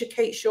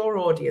educates your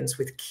audience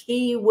with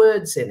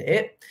keywords in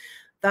it,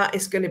 that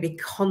is going to be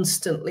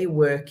constantly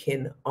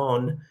working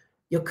on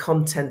your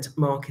content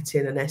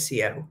marketing and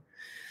SEO.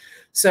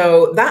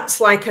 So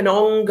that's like an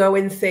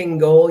ongoing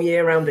thing all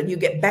year round, and you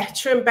get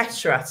better and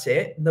better at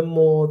it the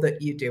more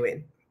that you do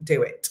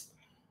it.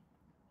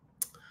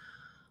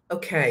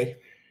 Okay.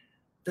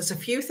 There's a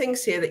few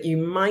things here that you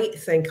might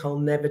think I'll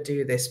never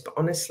do this, but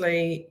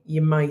honestly,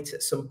 you might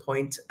at some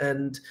point.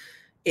 And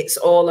it's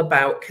all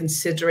about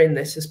considering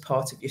this as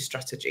part of your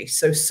strategy.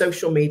 So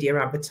social media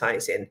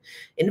advertising,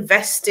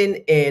 investing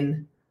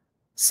in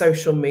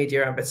social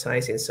media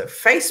advertising. So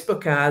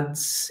Facebook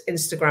ads,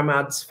 Instagram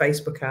ads,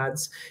 Facebook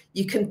ads,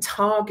 you can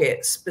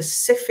target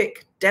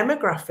specific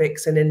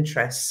demographics and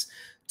interests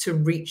to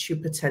reach your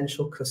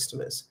potential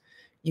customers.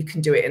 You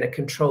can do it in a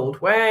controlled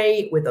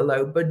way with a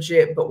low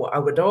budget. But what I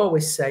would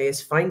always say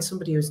is find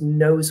somebody who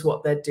knows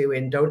what they're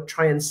doing. Don't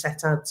try and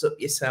set ads up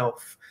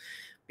yourself,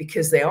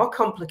 because they are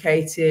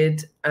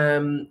complicated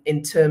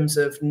in terms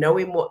of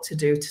knowing what to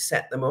do to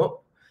set them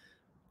up.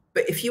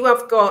 But if you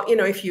have got, you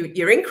know, if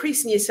you're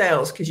increasing your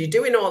sales because you're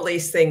doing all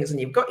these things and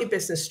you've got your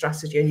business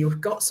strategy and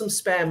you've got some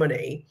spare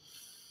money,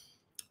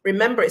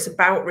 remember it's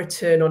about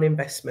return on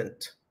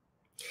investment.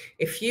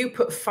 If you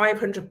put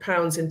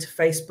 £500 into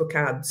Facebook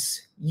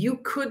ads, you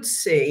could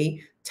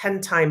see 10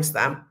 times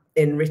that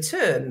in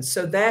return.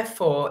 So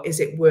therefore,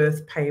 is it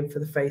worth paying for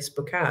the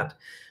Facebook ad?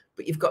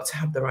 But you've got to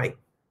have the right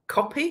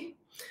copy.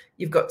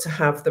 You've got to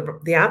have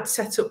the ad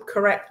set up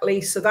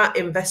correctly. So that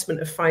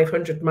investment of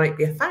 500 might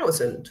be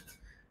 1,000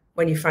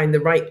 when you find the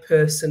right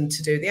person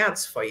to do the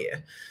ads for you.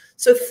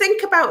 So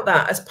think about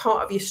that as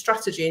part of your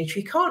strategy. And if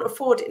you can't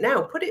afford it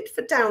now, put it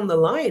for down the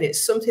line.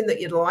 It's something that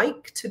you'd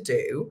like to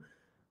do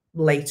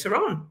later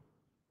on.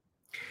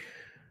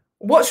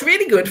 What's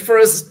really good for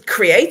us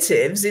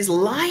creatives is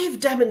live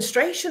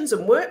demonstrations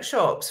and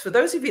workshops. For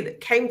those of you that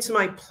came to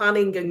my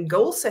planning and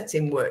goal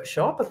setting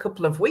workshop a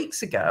couple of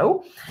weeks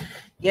ago,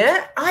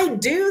 yeah, I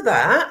do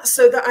that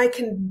so that I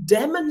can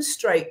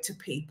demonstrate to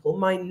people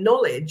my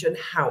knowledge and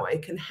how I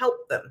can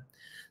help them.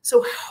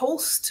 So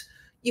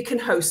you can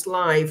host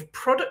live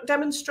product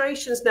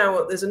demonstrations.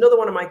 Now, there's another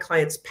one of my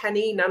clients,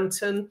 Penny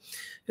Nanton,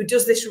 who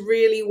does this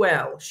really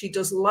well. She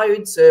does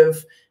loads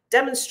of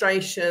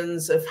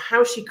demonstrations of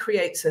how she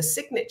creates her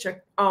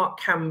signature art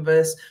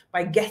canvas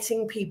by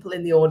getting people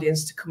in the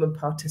audience to come and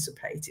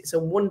participate. It's a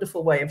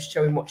wonderful way of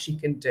showing what she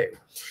can do.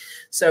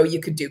 So you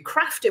could do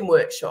crafting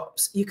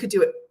workshops. You could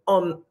do it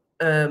on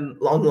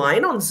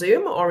online on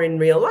Zoom or in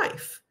real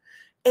life.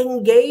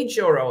 Engage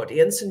your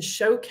audience and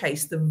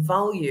showcase the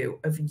value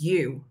of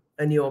you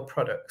and your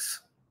products.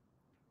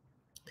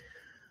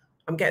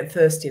 I'm getting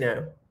thirsty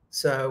now.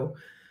 So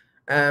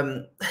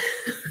we're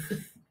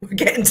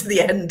getting to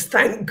the end,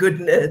 thank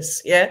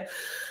goodness. Yeah.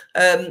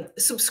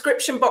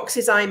 Subscription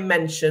boxes I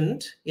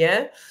mentioned.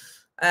 Yeah.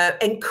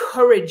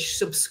 Encourage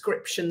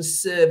subscription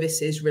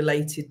services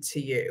related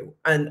to you.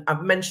 And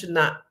I've mentioned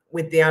that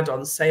with the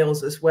add-on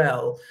sales as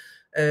well.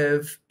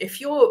 Of if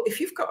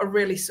you've got a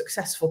really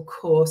successful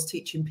course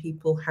teaching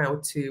people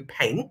how to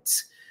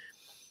paint,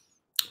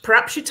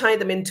 perhaps you tie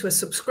them into a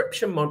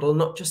subscription model,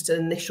 not just an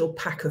initial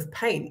pack of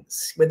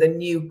paints with a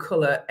new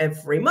color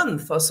every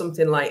month or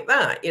something like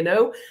that. You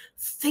know,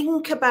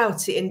 think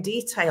about it in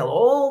detail,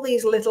 all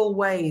these little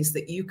ways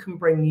that you can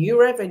bring new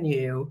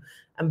revenue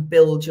and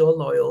build your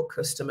loyal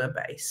customer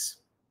base.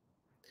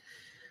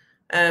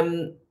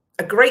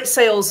 A great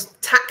sales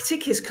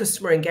tactic is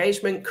customer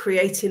engagement,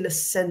 creating a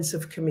sense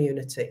of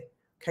community.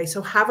 Okay,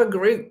 so have a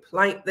group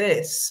like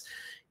this.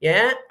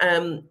 Yeah.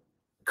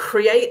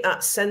 Create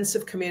that sense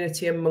of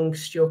community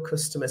amongst your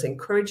customers.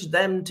 Encourage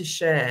them to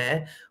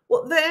share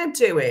what they're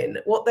doing,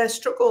 what their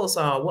struggles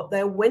are, what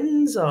their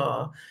wins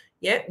are.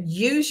 Yeah.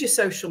 Use your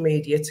social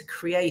media to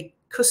create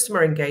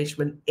customer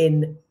engagement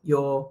in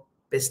your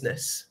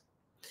business.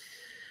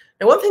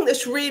 Now, one thing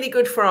that's really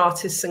good for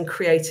artists and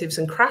creatives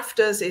and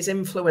crafters is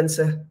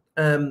influencer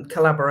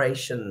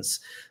collaborations.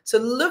 So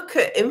look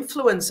at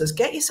influencers,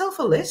 get yourself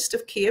a list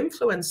of key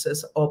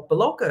influencers or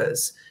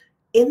bloggers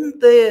in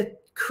the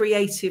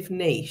creative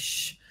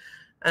niche.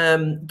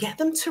 Get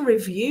them to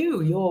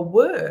review your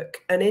work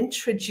and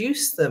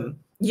introduce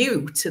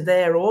you to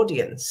their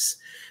audience.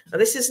 Now,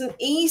 this isn't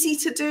easy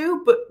to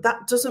do, but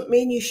that doesn't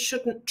mean you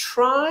shouldn't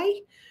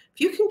try.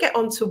 If you can get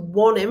onto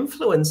one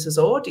influencer's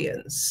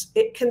audience,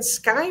 it can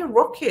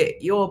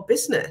skyrocket your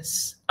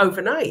business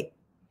overnight.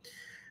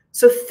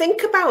 So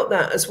think about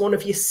that as one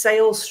of your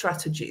sales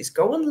strategies.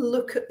 Go and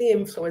look at the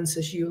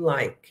influencers you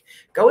like.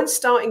 Go and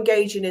start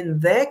engaging in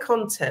their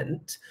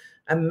content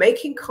and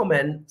making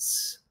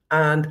comments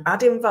and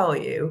adding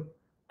value,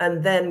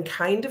 and then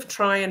kind of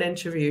try and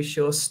introduce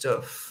your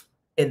stuff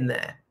in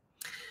there.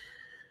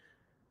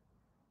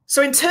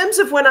 So in terms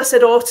of when I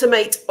said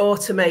automate,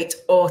 automate,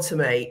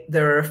 automate,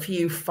 there are a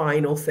few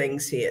final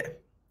things here.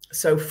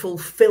 So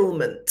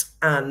fulfillment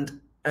and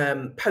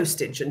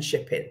postage and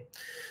shipping.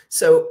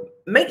 So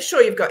make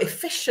sure you've got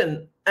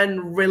efficient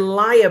and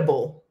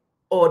reliable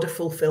order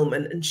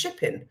fulfillment and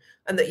shipping,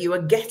 and that you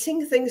are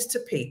getting things to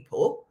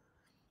people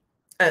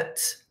at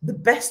the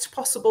best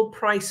possible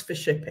price for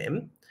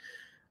shipping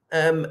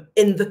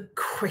in the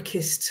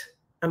quickest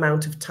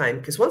amount of time.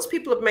 Because once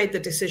people have made the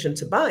decision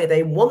to buy,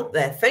 they want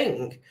their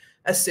thing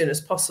as soon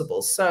as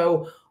possible.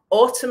 So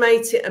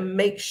automate it and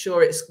make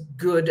sure it's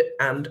good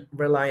and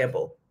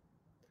reliable.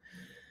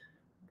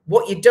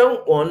 What you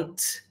don't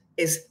want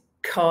is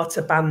cart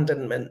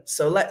abandonment.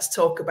 So let's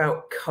talk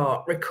about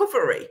cart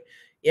recovery.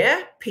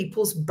 Yeah,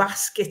 people's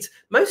basket.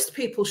 Most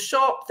people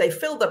shop, they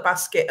fill their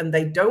basket and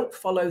they don't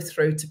follow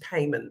through to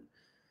payment.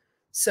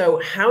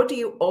 So how do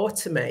you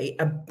automate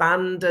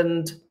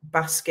abandoned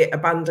basket,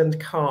 abandoned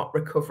cart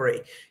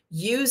recovery?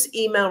 Use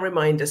email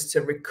reminders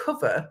to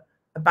recover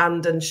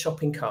abandoned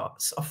shopping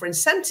carts. Offer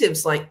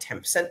incentives like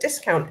 10%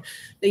 discount.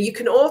 Now you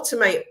can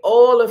automate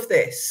all of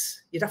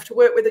this. You'd have to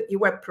work with your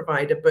web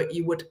provider, but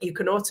you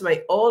can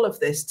automate all of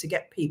this to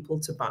get people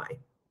to buy.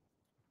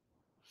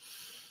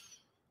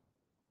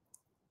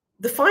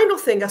 The final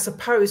thing, I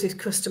suppose, is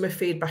customer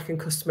feedback and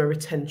customer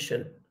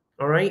retention.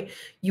 All right.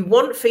 You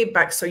want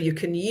feedback so you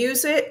can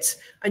use it,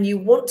 and you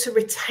want to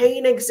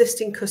retain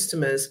existing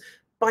customers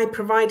by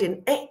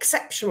providing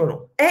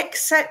exceptional,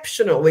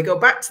 we go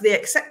back to the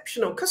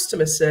exceptional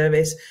customer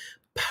service,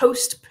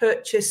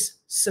 post-purchase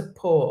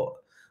support,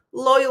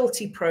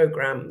 loyalty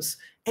programs,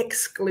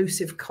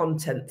 exclusive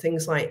content,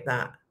 things like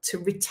that, to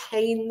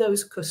retain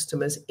those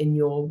customers in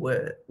your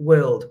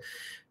world.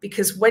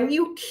 Because when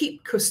you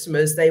keep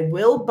customers, they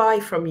will buy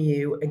from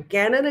you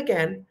again and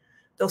again.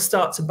 They'll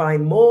start to buy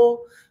more.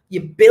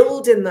 You're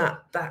building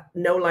that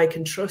know, like,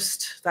 and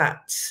trust,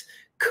 that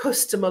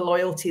customer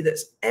loyalty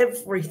that's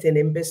everything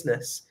in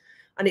business.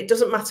 And it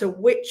doesn't matter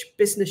which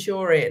business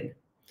you're in.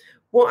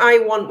 What I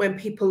want when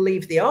people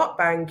leave the Art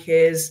Bank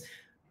is,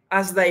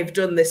 as they've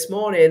done this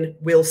morning,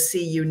 we'll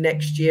see you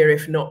next year,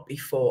 if not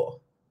before.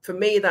 For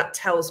me, that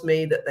tells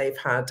me that they've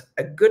had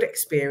a good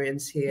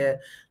experience here,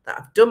 that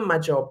I've done my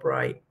job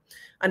right.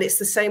 And it's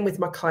the same with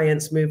my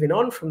clients moving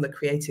on from the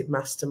Creative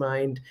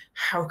Mastermind.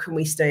 How can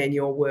we stay in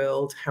your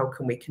world? How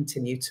can we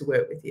continue to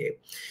work with you?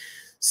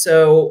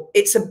 So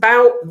it's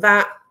about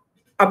that.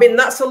 I mean,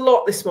 that's a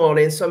lot this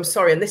morning, so I'm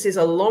sorry. And this is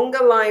a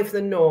longer live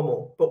than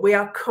normal, but we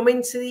are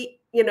coming to the,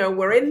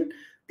 we're in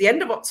the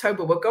end of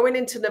October. We're going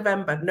into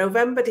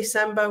November,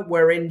 December,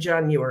 we're in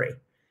January.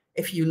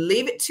 If you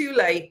leave it too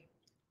late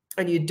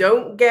and you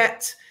don't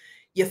get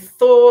your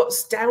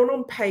thoughts down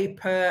on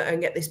paper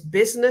and get this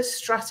business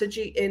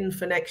strategy in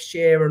for next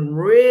year and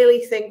really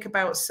think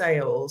about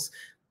sales,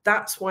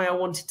 that's why I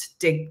wanted to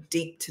dig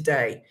deep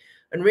today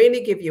and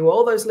really give you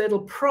all those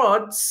little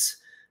prods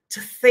to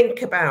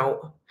think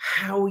about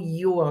how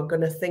you are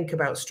going to think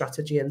about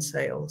strategy and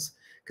sales,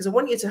 because I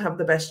want you to have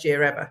the best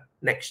year ever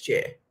next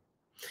year.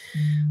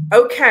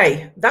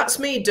 Okay, that's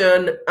me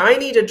done. I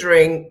need a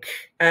drink.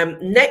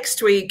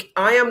 Next week,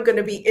 I am going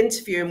to be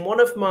interviewing one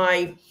of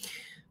my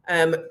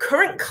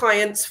current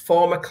clients,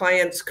 former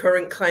clients,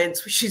 current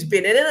clients. She's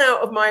been in and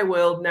out of my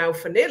world now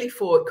for nearly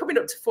coming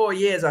up to 4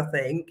 years, I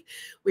think.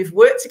 We've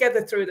worked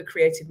together through the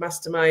Creative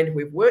Mastermind.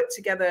 We've worked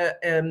together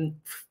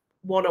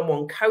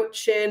one-on-one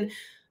coaching.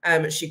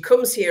 She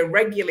comes here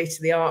regularly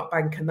to the Art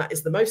Bank, and that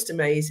is the most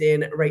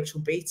amazing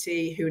Rachel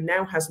Beatty, who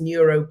now has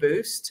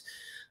NeuroBoost.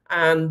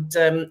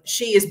 And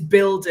she is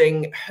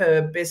building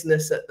her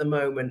business at the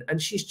moment,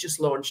 and she's just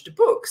launched a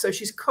book. So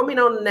she's coming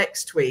on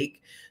next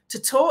week to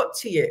talk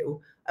to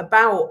you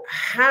about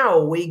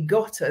how we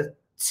got her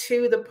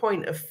to the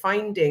point of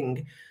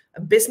finding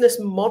a business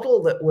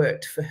model that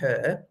worked for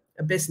her,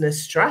 a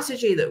business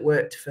strategy that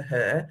worked for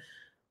her,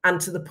 and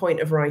to the point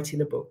of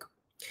writing a book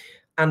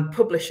and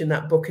publishing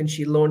that book, and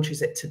she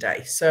launches it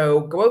today. So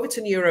go over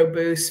to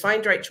NeuroBoost,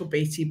 find Rachel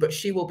Beatty, but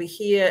she will be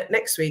here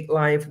next week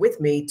live with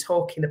me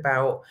talking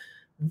about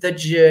the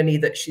journey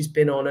that she's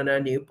been on in her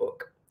new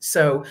book.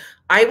 So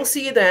I will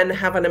see you then.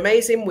 Have an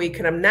amazing week.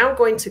 And I'm now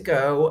going to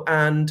go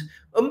and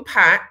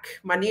unpack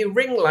my new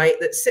ring light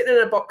that's sitting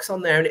in a box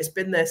on there, and it's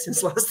been there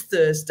since last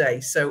Thursday.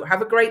 So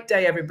have a great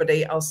day,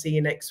 everybody. I'll see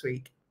you next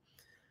week.